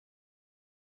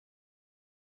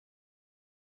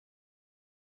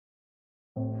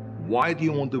Why do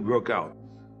you want to work out?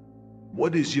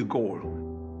 What is your goal?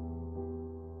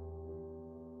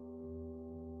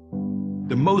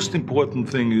 The most important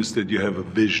thing is that you have a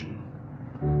vision,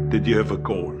 that you have a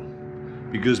goal.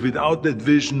 Because without that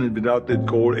vision and without that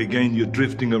goal, again, you're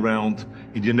drifting around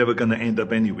and you're never going to end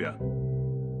up anywhere.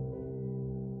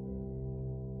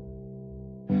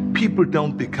 People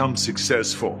don't become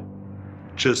successful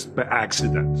just by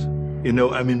accident. You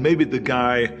know, I mean, maybe the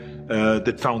guy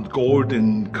that found gold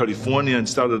in California and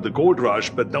started the gold rush,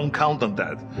 but don't count on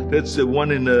that. That's the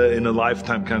one in a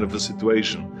lifetime kind of a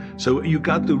situation. So you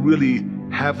got to really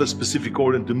have a specific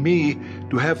goal. And to me,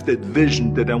 to have that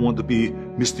vision that I want to be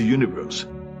Mr. Universe,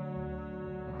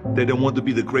 that I want to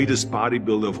be the greatest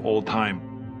bodybuilder of all time.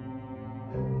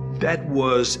 That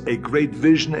was a great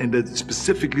vision, and that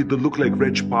specifically to look like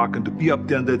Reg Park and to be up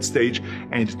there on that stage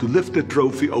and to lift the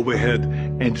trophy overhead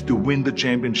and to win the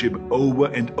championship over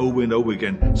and over and over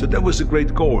again. So that was a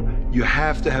great goal. You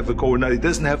have to have a goal. Now, it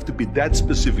doesn't have to be that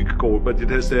specific goal, but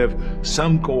it has to have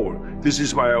some goal. This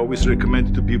is why I always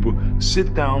recommend to people,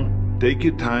 sit down, take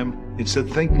your time, and start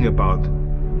thinking about,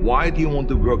 why do you want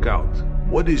to work out?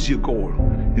 What is your goal?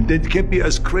 And that can be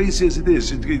as crazy as it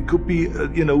is. It could be,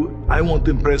 you know, I want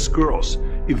to impress girls.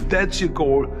 If that's your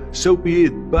goal, so be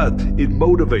it, but it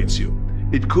motivates you.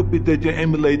 It could be that you're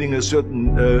emulating a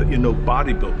certain, you know,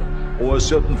 bodybuilder or a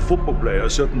certain football player, a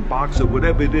certain boxer,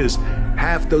 whatever it is.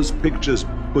 Have those pictures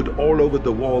put all over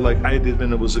the wall like I did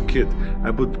when I was a kid.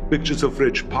 I put pictures of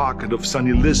Reg Park and of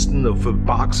Sonny Liston, of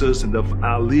boxers and of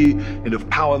Ali and of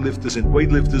powerlifters and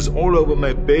weightlifters all over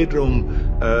my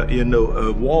bedroom, you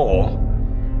know, wall.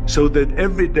 So that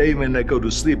every day when I go to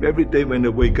sleep, every day when I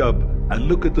wake up, I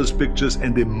look at those pictures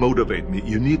and they motivate me.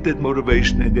 You need that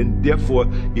motivation, and then therefore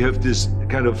you have this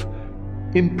kind of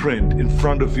imprint in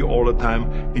front of you all the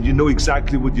time, and you know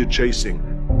exactly what you're chasing.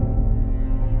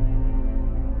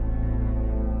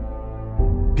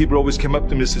 People always come up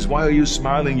to me and says, why are you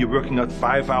smiling? You're working out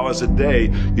 5 hours a day.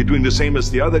 You're doing the same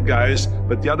as the other guys,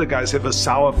 but the other guys have a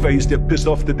sour face. They're pissed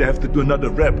off that they have to do another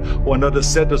rep or another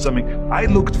set or something. I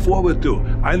looked forward to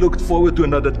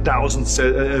another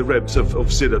 1,000 reps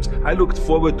of sit-ups. I looked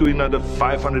forward to another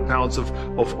 500 pounds of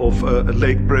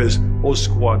leg press or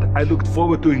squat. I looked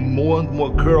forward to doing more and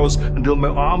more curls until my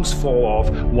arms fall off.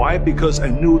 Why? Because I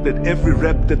knew that every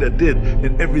rep that I did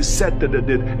and every set that I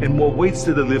did and more weights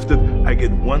that I lifted, I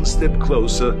get one step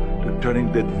closer to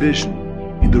turning that vision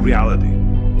into reality.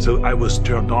 So I was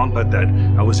turned on by that.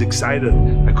 I was excited.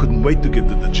 I couldn't wait to get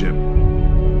to the gym.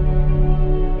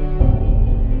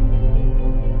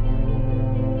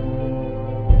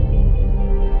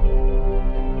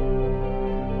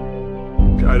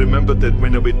 I remember that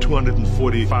when I weighed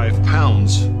 245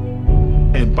 pounds,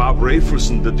 and Bob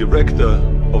Raferson, the director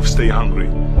of Stay Hungry,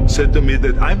 said to me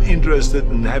that I'm interested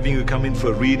in having you come in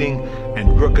for a reading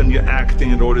and work on your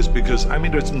acting and all this, because I'm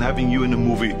interested in having you in a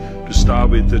movie to star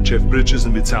with Jeff Bridges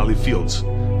and with Sally Fields.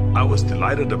 I was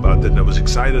delighted about that, and I was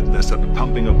excited, and I started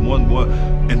pumping up more and more.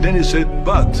 And then he said,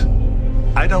 but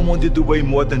I don't want you to weigh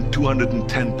more than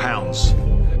 210 pounds.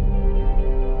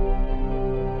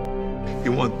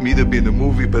 You want me to be in the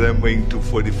movie, but I'm weighing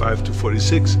 245,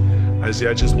 246. I say,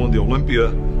 I just won the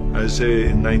Olympia, I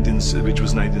say, which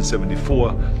was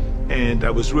 1974, and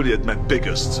I was really at my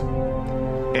biggest.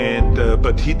 And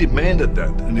but he demanded that,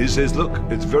 and he says, look,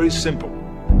 it's very simple.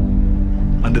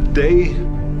 On the day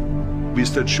we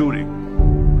start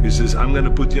shooting, he says, I'm going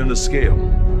to put you on the scale,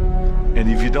 and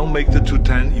if you don't make the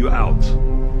 210, you're out,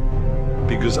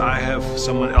 because I have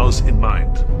someone else in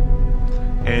mind.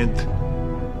 And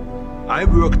I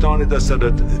worked on it. I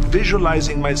started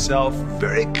visualizing myself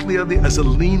very clearly as a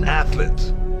lean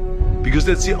athlete, because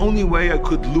that's the only way I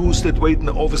could lose that weight and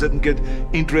all of a sudden get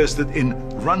interested in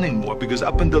running more. Because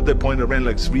up until that point I ran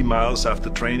like 3 miles after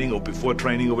training or before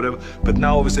training or whatever, but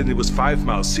now all of a sudden it was 5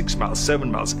 miles, 6 miles,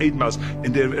 7 miles, 8 miles,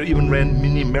 and they even ran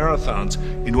mini marathons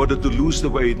in order to lose the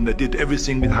weight. And I did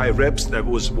everything with high reps, and I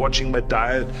was watching my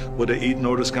diet, what I eat and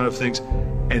all those kind of things.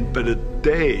 And but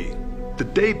the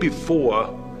day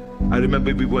before, I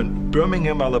remember we were in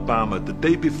Birmingham, Alabama. The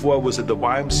day before I was at the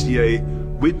YMCA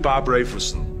with Bob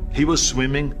Raferson. He was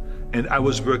swimming and I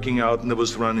was working out, and I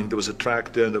was running. There was a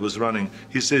track there and I was running.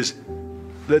 He says,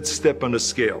 let's step on the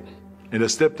scale. And I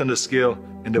stepped on the scale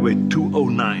and I weighed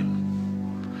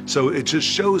 209. So it just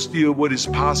shows you what is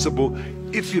possible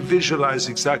if you visualize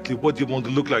exactly what you want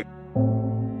to look like.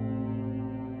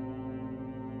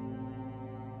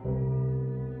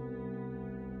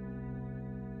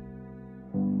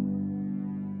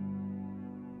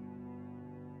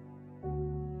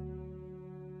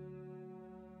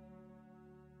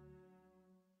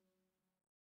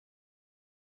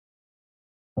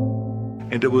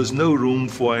 And there was no room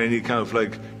for any kind of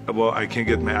like, well, I can't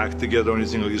get my act together or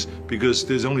anything like this, because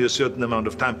there's only a certain amount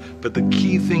of time. But the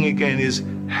key thing again is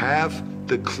have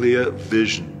the clear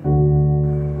vision.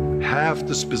 Have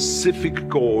the specific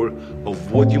goal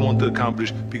of what you want to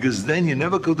accomplish, because then you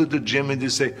never go to the gym and you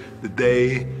say, the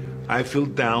day I feel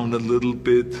down a little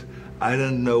bit, I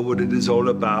don't know what it is all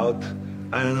about,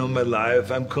 I don't know my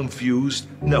life, I'm confused.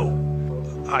 No,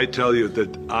 I tell you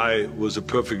that I was a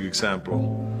perfect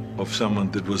example of someone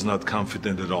that was not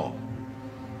confident at all.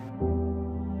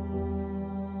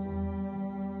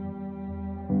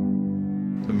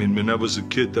 I mean, when I was a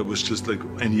kid, I was just like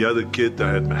any other kid.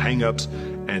 I had my hang-ups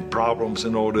and problems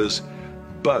and all this.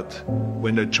 But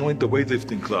when I joined the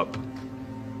weightlifting club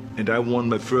and I won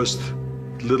my first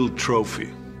little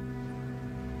trophy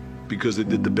because I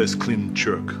did the best clean and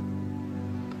jerk,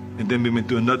 and then we went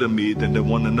to another meet and I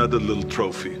won another little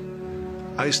trophy,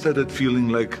 I started feeling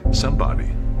like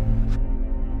somebody.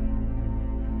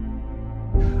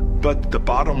 But the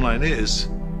bottom line is,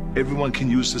 everyone can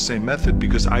use the same method,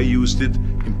 because I used it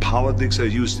in politics, I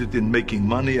used it in making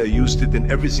money, I used it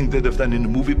in everything that I've done in the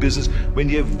movie business. When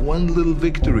you have one little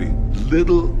victory,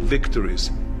 little victories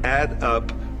add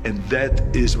up, and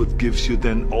that is what gives you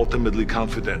then ultimately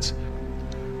confidence.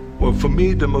 Well, for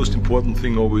me, the most important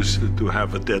thing always to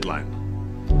have a deadline.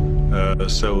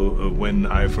 When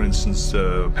I, for instance,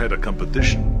 had a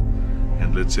competition,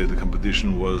 and let's say the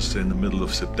competition was in the middle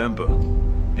of September,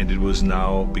 and it was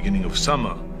now beginning of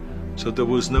summer, so there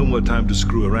was no more time to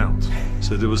screw around.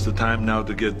 So there was the time now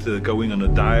to get going on a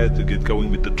diet, to get going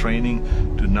with the training,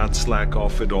 to not slack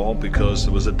off at all, because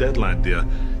there was a deadline there.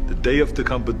 The day of the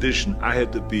competition, I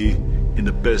had to be in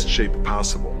the best shape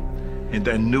possible. And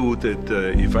I knew that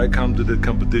if I come to the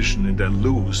competition and I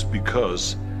lose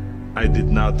because I did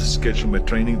not schedule my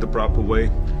training the proper way,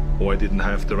 or I didn't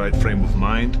have the right frame of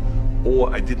mind,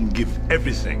 or I didn't give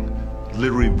everything,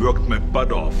 literally worked my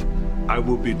butt off, I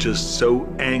would be just so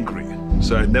angry.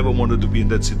 So I never wanted to be in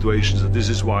that situation. So this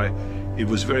is why it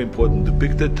was very important to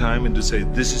pick that time and to say,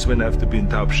 this is when I have to be in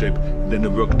top shape, and then I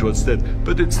work towards that.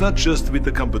 But it's not just with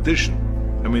the competition.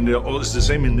 I mean, it's the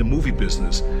same in the movie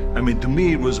business. I mean, to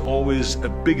me, it was always a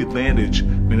big advantage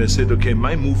when I said, okay,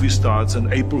 my movie starts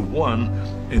on April 1,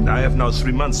 and I have now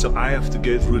 3 months, so I have to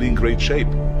get really in great shape.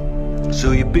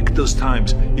 So you pick those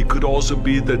times. It could also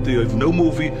be that you have no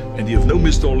movie and you have no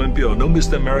Mr. Olympia or no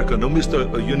Mr. America, no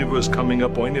Mr. Universe coming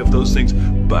up or any of those things.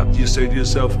 But you say to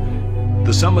yourself,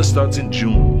 the summer starts in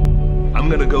June. I'm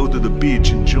gonna go to the beach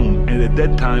in June, and at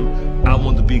that time I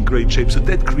want to be in great shape. So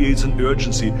that creates an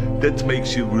urgency that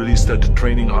makes you really start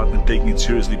training hard and taking it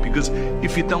seriously. Because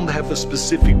if you don't have a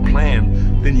specific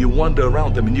plan, then you wander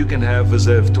around. I mean, you can have, as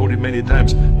I've told you many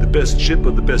times, the best ship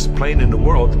or the best plane in the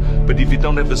world, but if you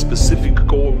don't have a specific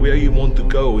goal where you want to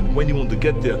go and when you want to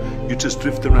get there, you just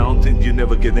drift around and you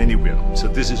never get anywhere. So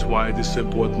this is why it is so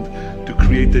important to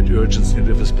create that urgency and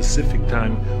have a specific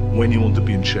time when you want to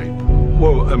be in shape.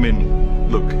 Well, I mean,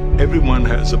 look, everyone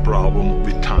has a problem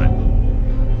with time,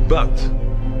 but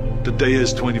the day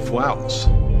has 24 hours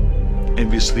and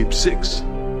we sleep 6.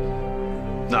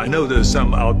 Now, I know there's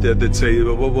some out there that say,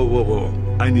 whoa,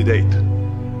 I need 8.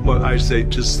 Well, I say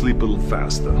just sleep a little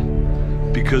faster,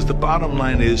 because the bottom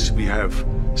line is we have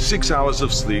 6 hours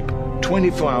of sleep,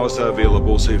 24 hours are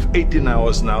available, so you have 18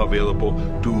 hours now available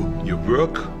to your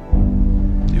work,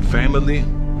 your family,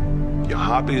 your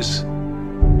hobbies,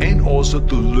 and also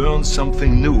to learn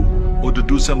something new or to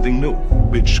do something new,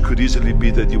 which could easily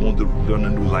be that you want to learn a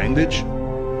new language,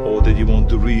 or that you want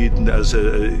to read as a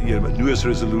New Year's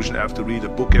resolution, I have to read a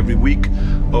book every week,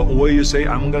 or you say,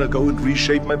 I'm gonna go and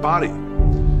reshape my body.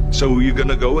 So you're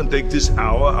gonna go and take this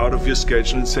hour out of your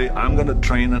schedule and say, I'm gonna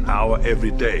train an hour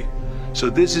every day. So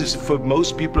this is for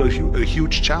most people a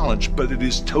huge challenge, but it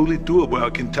is totally doable, I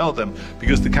can tell them,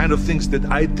 because the kind of things that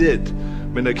I did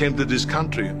when I came to this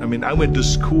country, I mean, I went to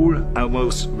school, I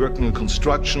was working in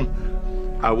construction,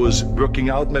 I was working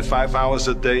out my 5 hours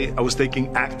a day, I was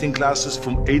taking acting classes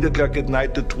from 8 o'clock at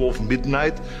night to 12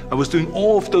 midnight, I was doing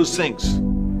all of those things.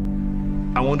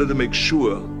 I wanted to make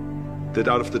sure that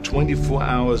out of the 24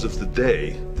 hours of the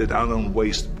day, that I don't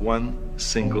waste one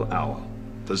single hour.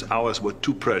 Those hours were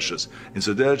too precious. And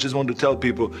so there I just want to tell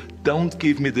people, don't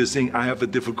give me this thing, I have a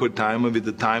difficult time with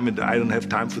the time and I don't have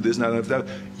time for this and I don't have that.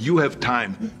 You have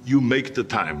time, you make the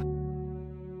time.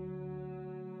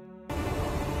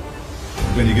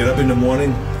 When you get up in the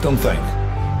morning, don't think.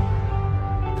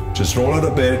 Just roll out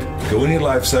of bed, go in your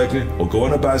life cycle, or go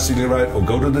on a bicycle ride, or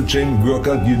go to the gym, work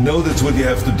out. You know that's what you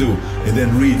have to do. And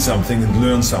then read something and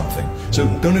learn something. So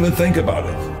don't even think about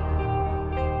it.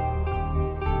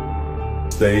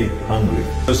 Stay hungry.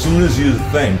 As soon as you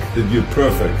think that you're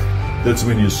perfect, that's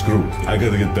when you're screwed. I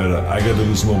gotta get better. I gotta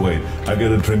lose more weight. I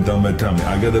gotta trim down my tummy.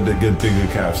 I gotta get bigger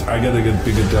calves. I gotta get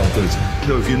bigger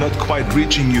deltoids. If you're not quite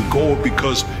reaching your goal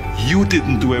because you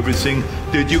didn't do everything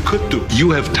that you could do,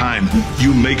 you have time.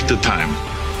 You make the time.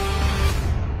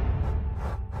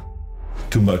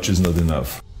 Too much is not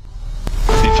enough.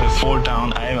 If I fall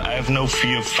down, I have no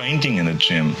fear of fainting in the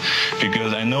gym,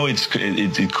 because I know it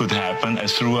could happen. I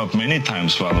threw up many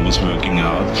times while I was working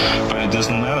out, but it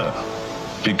doesn't matter,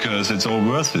 because it's all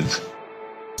worth it.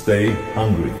 Stay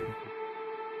hungry.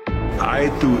 I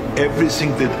do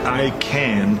everything that I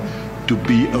can to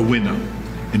be a winner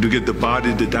and to get the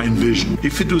body that I envision.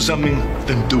 If you do something,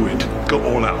 then do it. Go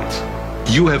all out.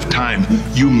 You have time.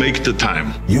 You make the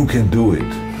time. You can do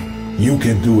it. You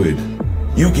can do it.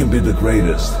 You can be the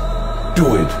greatest.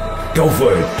 Do it. Go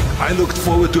for it. I looked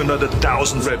forward to another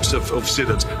 1,000 reps of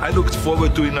sit-ups. I looked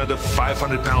forward to another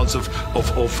 500 pounds of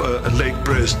leg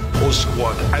press or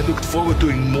squat. I looked forward to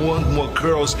doing more and more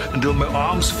curls until my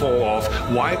arms fall off.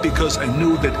 Why? Because I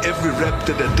knew that every rep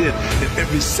that I did, and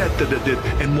every set that I did,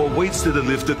 and more weights that I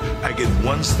lifted, I get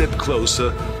one step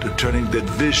closer to turning that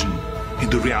vision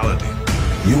into reality.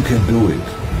 You can do it.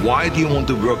 Why do you want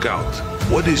to work out?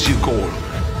 What is your goal?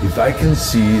 If I can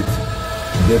see it,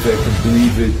 and if I can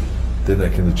believe it, then I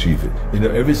can achieve it. You know,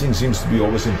 everything seems to be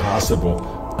always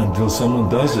impossible until someone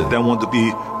does it. They want to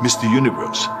be Mr.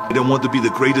 Universe. They want to be the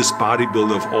greatest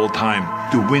bodybuilder of all time,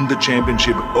 to win the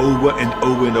championship over and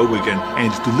over and over again,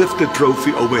 and to lift the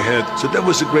trophy overhead. So that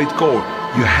was a great goal.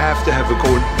 You have to have a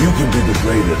goal. You can be the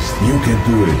greatest. You can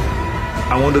do it.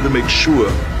 I wanted to make sure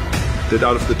that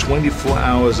out of the 24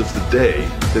 hours of the day,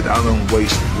 that I don't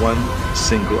waste one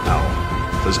single hour.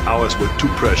 Those hours were too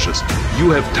precious.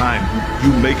 You have time. You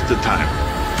make the time.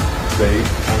 Stay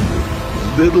hungry.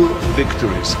 Little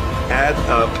victories add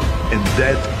up, and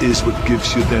that is what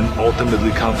gives you then ultimately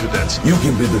confidence. You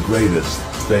can be the greatest.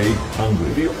 Stay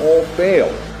hungry. We all fail.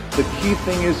 The key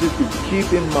thing is to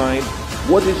keep in mind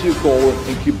what is your goal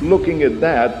and keep looking at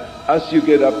that as you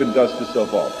get up and dust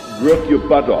yourself off. Work your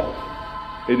butt off.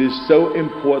 It is so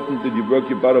important that you work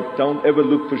your butt off. Don't ever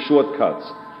look for shortcuts.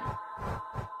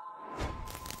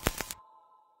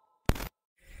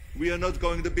 We are not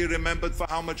going to be remembered for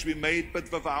how much we made, but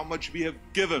for how much we have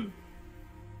given.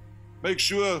 Make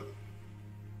sure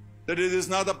that it is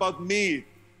not about me,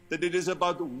 that it is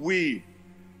about we.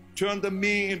 Turn the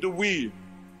me into we,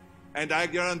 and I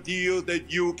guarantee you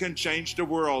that you can change the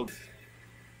world.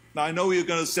 Now I know you're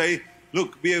going to say,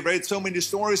 look, we have read so many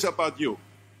stories about you,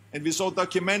 and we saw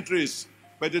documentaries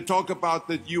where they talk about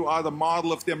that you are the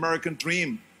model of the American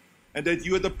dream, and that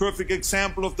you are the perfect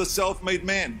example of the self-made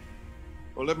man.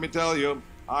 Well, let me tell you,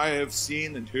 I have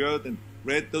seen and heard and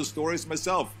read those stories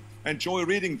myself. I enjoy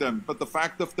reading them, but the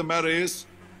fact of the matter is,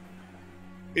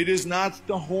 it is not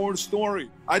the whole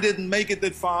story. I didn't make it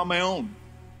that far on my own.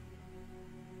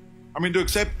 I mean, to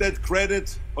accept that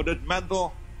credit or that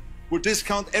medal would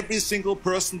discount every single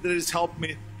person that has helped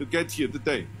me to get here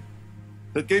today,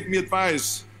 that gave me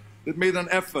advice, that made an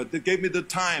effort, that gave me the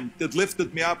time, that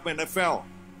lifted me up when I fell.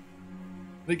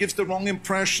 And it gives the wrong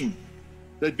impression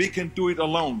that we can do it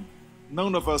alone.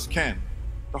 None of us can.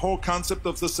 The whole concept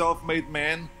of the self-made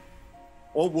man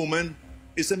or woman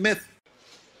is a myth.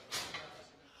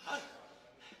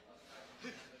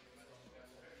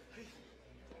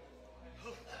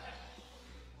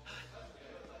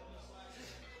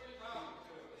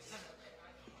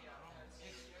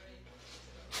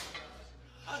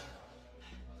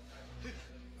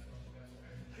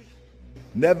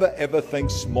 Never ever think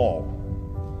small.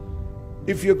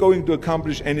 If you're going to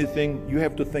accomplish anything, you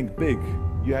have to think big.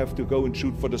 You have to go and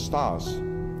shoot for the stars.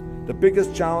 The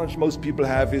biggest challenge most people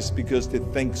have is because they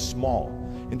think small.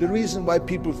 And the reason why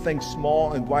people think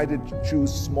small and why they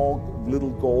choose small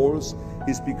little goals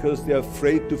is because they're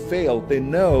afraid to fail. They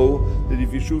know that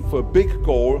if you shoot for a big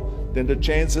goal, then the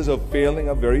chances of failing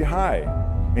are very high.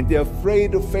 And they're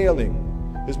afraid of failing.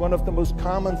 It's one of the most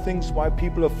common things why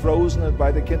people are frozen and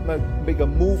why they can't make a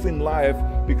move in life,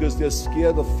 because they're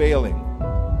scared of failing.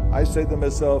 I say to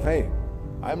myself, hey,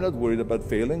 I'm not worried about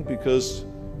failing because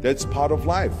that's part of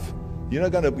life. You're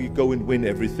not going to go and win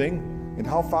everything. And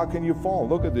how far can you fall?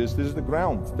 Look at this. This is the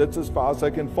ground. That's as far as I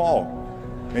can fall.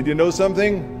 And you know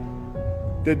something?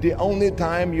 That the only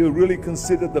time you really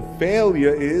consider the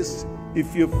failure is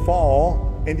if you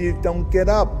fall and you don't get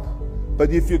up.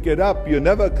 But if you get up, you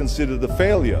never consider the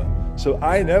failure. So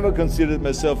I never considered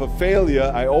myself a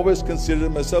failure. I always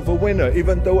considered myself a winner,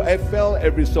 even though I fell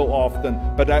every so often.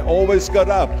 But I always got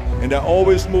up and I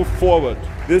always moved forward.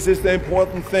 This is the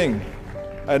important thing.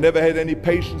 I never had any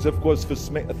patience, of course, for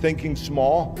thinking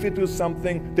small. If you do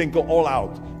something, then go all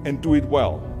out and do it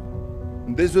well.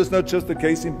 And this was not just the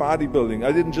case in bodybuilding.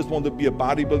 I didn't just want to be a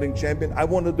bodybuilding champion. I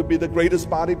wanted to be the greatest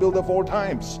bodybuilder of all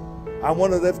times. I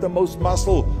wanted to have the most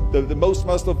muscle, the most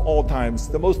muscle of all times,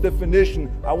 the most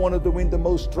definition. I wanted to win the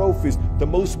most trophies, the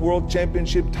most world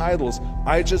championship titles.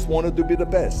 I just wanted to be the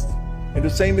best. And the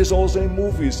same is also in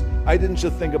movies. I didn't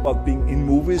just think about being in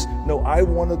movies. No, I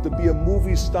wanted to be a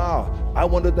movie star. I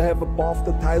wanted to have above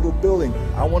the title billing.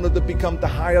 I wanted to become the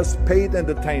highest paid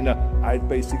entertainer. I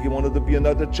basically wanted to be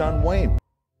another John Wayne.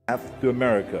 To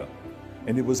America.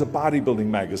 And it was a bodybuilding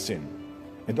magazine.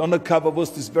 And on the cover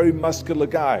was this very muscular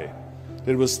guy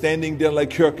that was standing there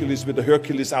like Hercules with a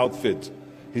Hercules outfit.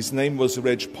 His name was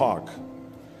Reg Park.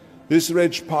 This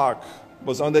Reg Park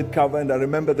was on that cover, and I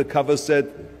remember the cover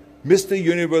said, Mr.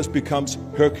 Universe becomes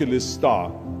Hercules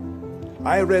star.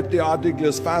 I read the article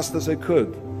as fast as I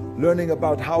could, learning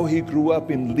about how he grew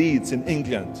up in Leeds in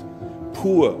England,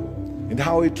 poor, and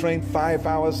how he trained 5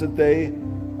 hours a day,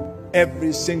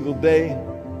 every single day,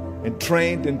 and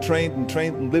trained and trained and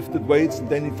trained and lifted weights, and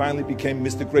then he finally became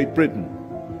Mr. Great Britain.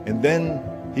 And then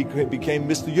he became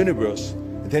Mr. Universe.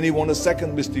 And then he won a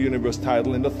second Mr. Universe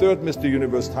title and a third Mr.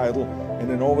 Universe title, and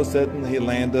then all of a sudden he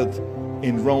landed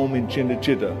in Rome in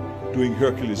Cinecittà doing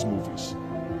Hercules movies.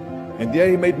 And there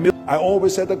he made millions. I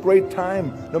always had a great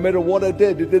time, no matter what I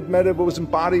did. It didn't matter if it was in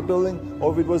bodybuilding,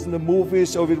 or if it was in the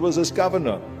movies, or if it was as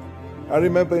governor. I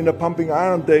remember in the pumping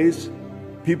iron days,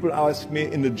 people ask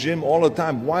me in the gym all the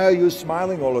time, why are you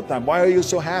smiling all the time? Why are you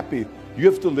so happy? You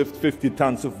have to lift 50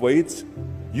 tons of weights.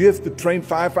 You have to train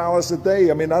 5 hours a day.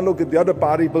 I mean, I look at the other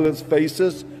bodybuilders'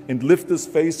 faces and lifters'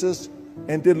 faces,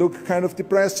 and they look kind of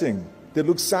depressing. They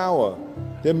look sour.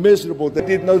 They're miserable. They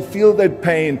did not feel that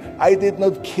pain. I did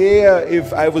not care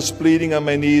if I was bleeding on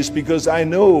my knees, because I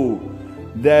know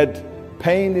that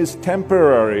pain is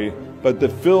temporary, but the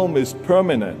film is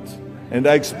permanent. And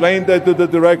I explained that to the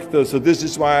director, so this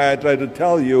is why I try to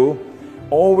tell you,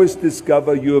 always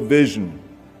discover your vision,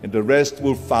 and the rest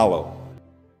will follow.